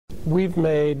We've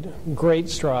made great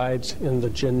strides in the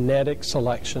genetic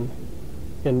selection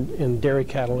in dairy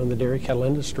cattle, in the dairy cattle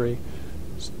industry,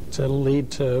 to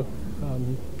lead to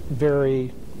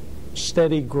very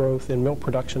steady growth in milk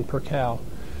production per cow.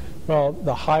 Well,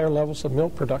 the higher levels of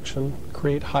milk production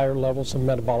create higher levels of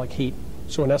metabolic heat.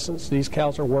 So in essence, these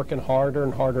cows are working harder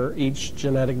and harder each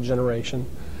genetic generation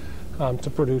to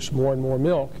produce more and more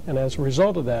milk. And as a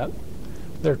result of that,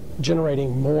 they're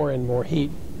generating more and more heat.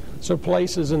 So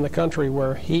places in the country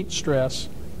where heat stress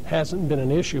hasn't been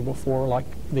an issue before, like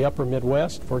the upper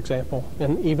Midwest, for example,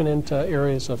 and even into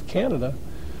areas of Canada,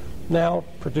 now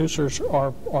producers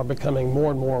are becoming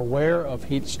more and more aware of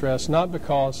heat stress, not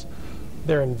because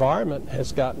their environment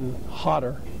has gotten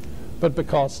hotter, but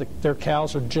because their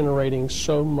cows are generating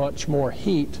so much more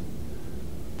heat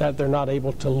that they're not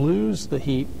able to lose the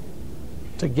heat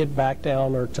to get back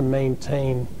down or to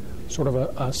maintain sort of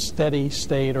a steady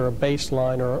state or a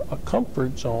baseline or a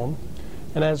comfort zone.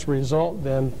 And as a result,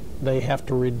 then they have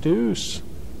to reduce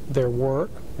their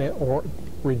work or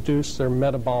reduce their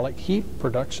metabolic heat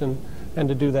production, and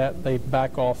to do that they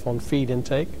back off on feed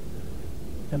intake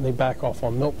and they back off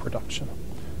on milk production.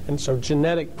 And so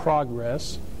genetic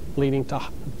progress leading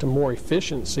to more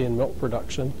efficiency in milk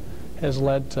production has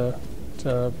led to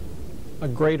a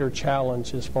greater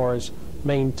challenge as far as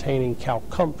maintaining cow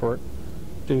comfort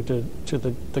due to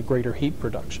the greater heat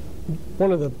production.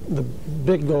 One of the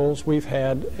big goals we've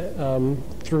had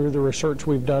through the research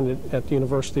we've done at the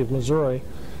University of Missouri,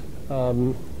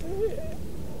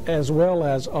 as well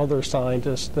as other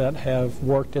scientists that have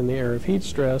worked in the area of heat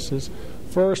stress, is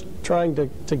first trying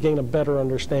to gain a better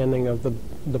understanding of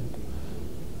the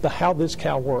how this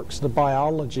cow works, the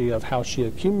biology of how she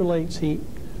accumulates heat,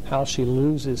 how she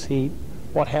loses heat,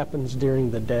 what happens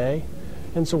during the day.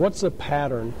 And so what's the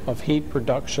pattern of heat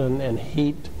production and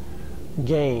heat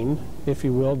gain, if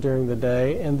you will, during the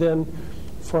day? And then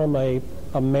from a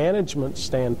management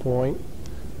standpoint,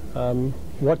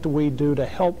 what do we do to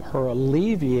help her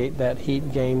alleviate that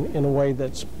heat gain in a way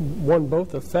that's, one,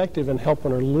 both effective in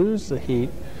helping her lose the heat,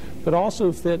 but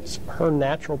also fits her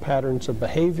natural patterns of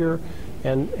behavior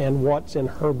and what's in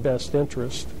her best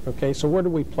interest. Okay, so where do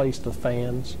we place the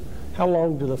fans? How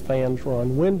long do the fans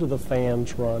run? When do the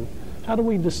fans run? How do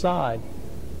we decide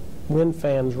when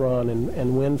fans run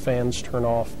and when fans turn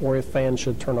off, or if fans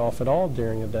should turn off at all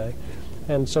during a day?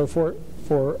 And so for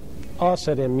us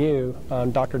at MU,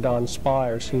 Dr. Don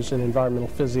Spires, who's an environmental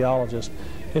physiologist,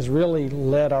 has really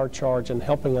led our charge in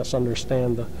helping us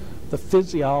understand the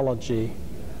physiology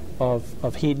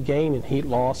of heat gain and heat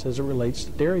loss as it relates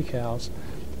to dairy cows.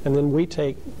 And then we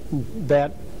take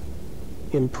that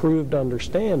improved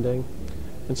understanding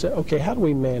and say, okay, how do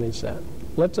we manage that?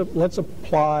 Let's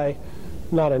apply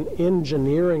not an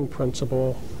engineering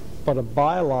principle, but a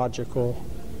biological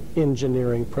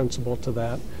engineering principle to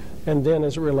that. And then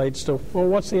as it relates to, well,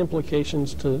 what's the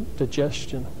implications to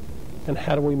digestion? And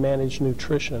how do we manage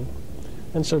nutrition?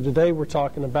 And so today we're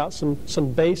talking about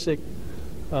some basic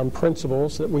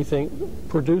principles that we think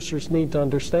producers need to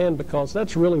understand, because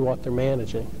that's really what they're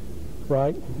managing,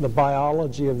 right? The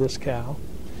biology of this cow.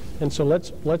 And so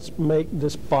let's make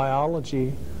this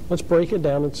biology, let's break it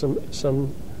down into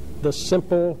the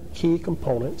simple key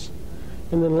components,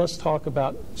 and then let's talk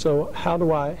about, so how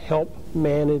do I help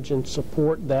manage and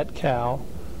support that cow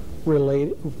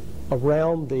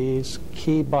around these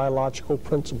key biological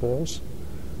principles,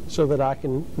 so that I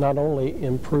can not only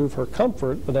improve her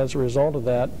comfort, but as a result of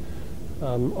that,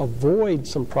 avoid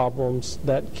some problems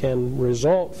that can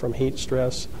result from heat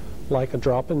stress, like a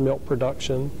drop in milk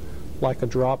production, like a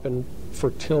drop in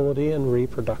fertility and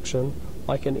reproduction,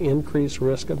 like an increased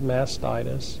risk of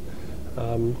mastitis,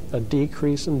 a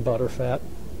decrease in butterfat,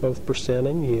 both percent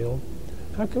and yield.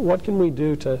 What can we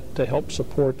do to help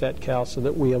support that cow so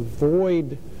that we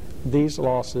avoid these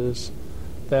losses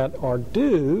that are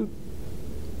due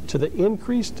to the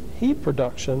increased heat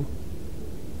production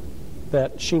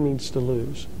that she needs to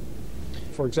lose?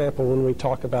 For example, when we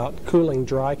talk about cooling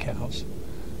dry cows,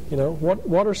 you know,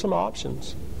 what are some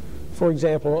options? For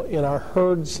example, in our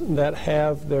herds that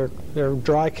have their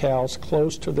dry cows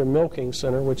close to their milking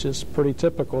center, which is pretty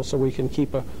typical, so we can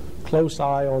keep a close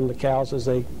eye on the cows as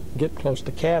they get close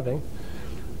to calving.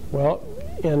 Well,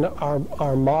 in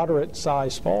our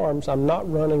moderate-sized farms, I'm not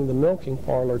running the milking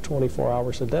parlor 24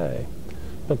 hours a day,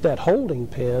 but that holding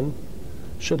pen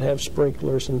should have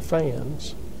sprinklers and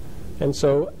fans. And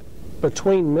so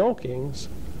between milkings,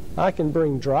 I can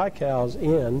bring dry cows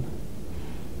in,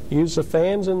 use the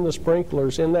fans and the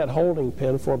sprinklers in that holding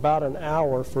pen for about an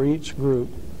hour for each group,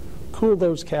 cool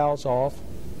those cows off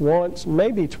once,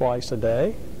 maybe twice a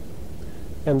day,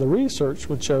 and the research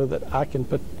would show that I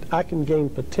I can gain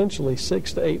potentially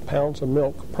 6 to 8 pounds of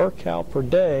milk per cow per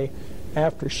day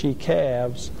after she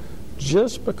calves,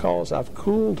 just because I've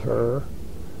cooled her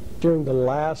during the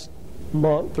last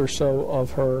month or so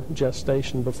of her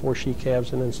gestation before she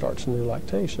calves and then starts new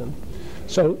lactation.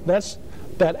 So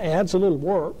that adds a little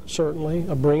work, certainly,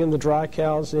 of bringing the dry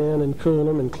cows in and cooling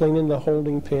them and cleaning the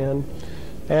holding pen.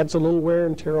 Adds a little wear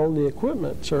and tear on the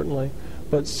equipment, certainly.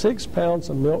 But 6 pounds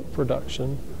of milk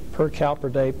production per cow per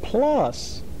day,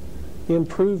 plus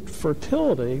improved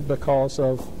fertility because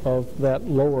of that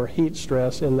lower heat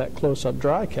stress in that close-up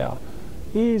dry cow,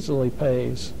 easily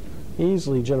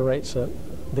generates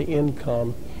the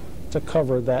income to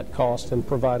cover that cost and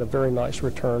provide a very nice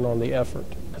return on the effort.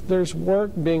 There's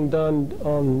work being done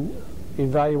on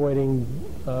evaluating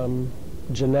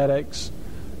genetics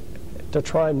to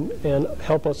try and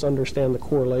help us understand the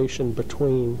correlation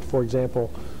between, for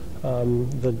example,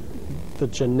 the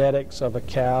genetics of a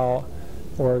cow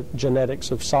or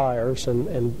genetics of sires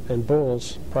and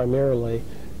bulls primarily,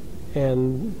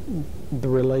 and the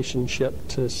relationship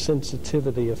to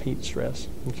sensitivity of heat stress.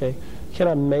 Okay, can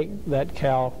I make that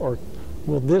cow, or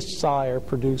will this sire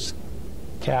produce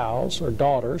cows or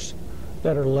daughters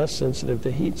that are less sensitive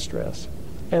to heat stress?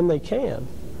 And they can,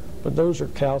 but those are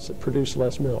cows that produce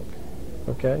less milk.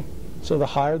 Okay, so the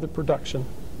higher the production,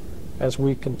 as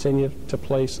we continue to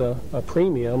place a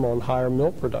premium on higher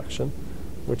milk production,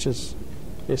 which is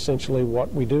essentially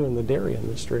what we do in the dairy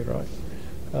industry, right?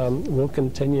 We'll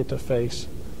continue to face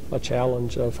a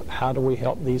challenge of how do we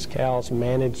help these cows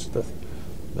manage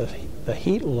the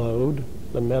heat load,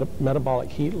 the metabolic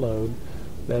heat load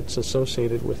that's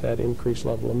associated with that increased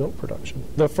level of milk production.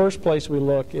 The first place we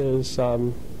look is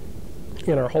in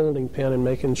our holding pen and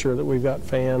making sure that we've got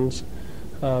fans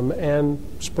and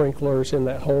sprinklers in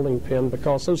that holding pen,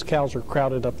 because those cows are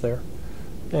crowded up there.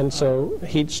 And so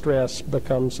heat stress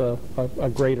becomes a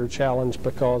greater challenge,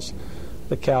 because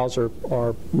the cows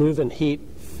are moving heat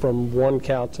from one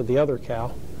cow to the other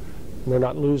cow. And they're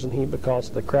not losing heat because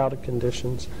of the crowded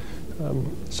conditions.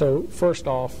 So first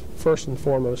and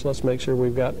foremost, let's make sure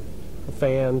we've got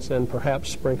fans and perhaps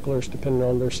sprinklers, depending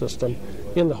on their system,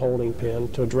 in the holding pen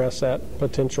to address that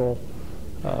potential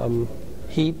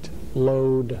heat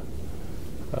load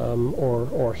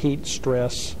or heat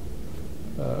stress,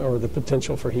 or the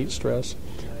potential for heat stress.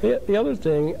 The other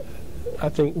thing, I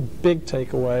think, big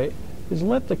takeaway, is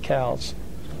let the cows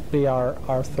be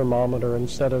our thermometer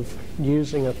instead of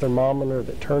using a thermometer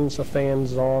that turns the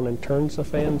fans on and turns the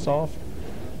fans off.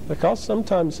 Because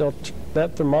sometimes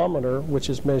that thermometer, which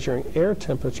is measuring air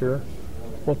temperature,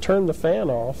 will turn the fan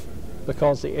off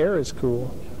because the air is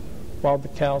cool while the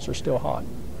cows are still hot.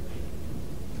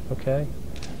 Okay?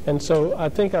 And so I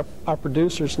think our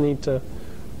producers need to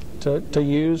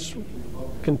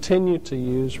continue to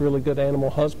use really good animal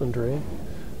husbandry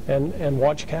and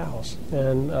watch cows.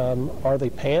 And are they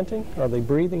panting? Are they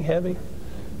breathing heavy?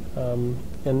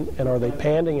 And are they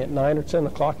panting at 9 or 10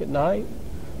 o'clock at night?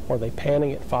 Or are they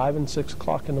panting at 5 and 6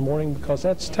 o'clock in the morning? Because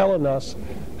that's telling us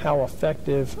how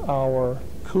effective our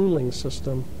cooling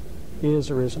system is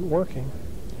or isn't working.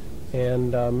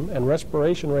 And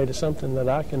respiration rate is something that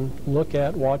I can look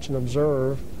at, watch, and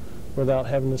observe without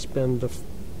having to spend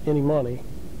any money.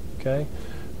 Okay,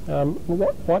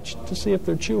 watch to see if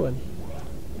they're chewing.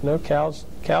 You know, cows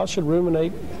should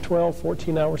ruminate 12,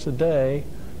 14 hours a day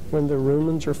when their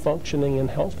rumens are functioning and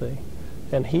healthy.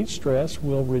 And heat stress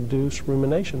will reduce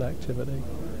rumination activity.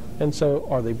 And so,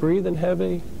 are they breathing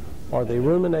heavy? Are they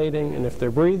ruminating? And if they're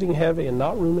breathing heavy and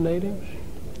not ruminating,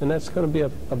 then that's going to be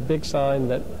a big sign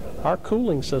that our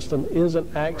cooling system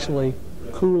isn't actually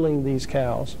cooling these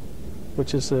cows,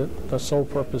 which is the sole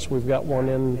purpose. We've got one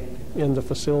in the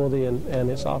facility and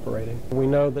it's operating. We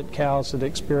know that cows that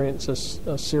experience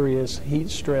a serious heat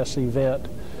stress event,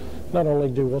 not only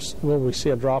will we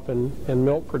see a drop in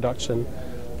milk production,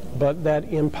 but that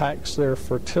impacts their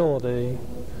fertility,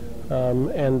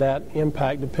 and that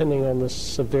impact, depending on the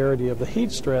severity of the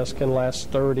heat stress, can last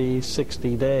 30,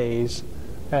 60 days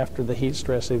after the heat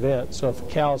stress event. So if a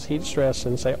cow's heat stress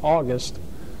in, say, August,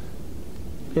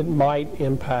 it might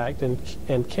impact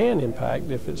and can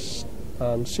impact, if it's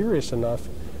serious enough,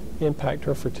 impact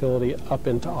her fertility up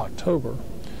into October.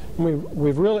 And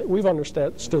we've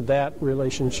understood that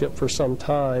relationship for some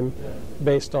time,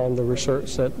 based on the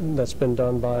research that's been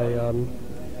done by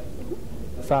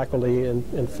faculty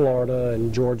in Florida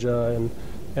and Georgia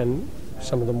and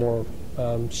some of the more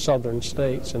southern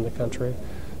states in the country,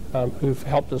 who've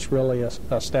helped us really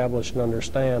establish and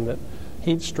understand that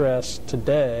heat stress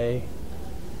today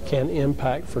can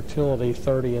impact fertility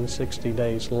 30 and 60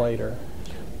 days later.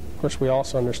 Of course, we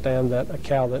also understand that a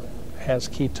cow that has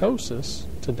ketosis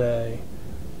today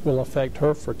will affect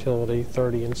her fertility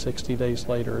 30 and 60 days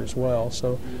later as well.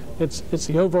 So it's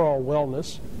the overall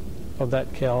wellness of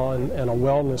that cow and a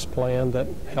wellness plan that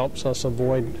helps us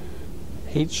avoid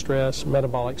heat stress,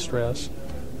 metabolic stress,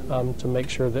 to make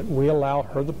sure that we allow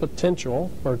her the potential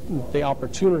or the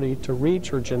opportunity to reach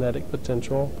her genetic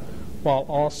potential while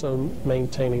also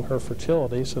maintaining her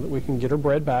fertility so that we can get her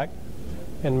bred back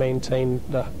and maintain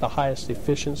the highest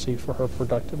efficiency for her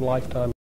productive lifetime.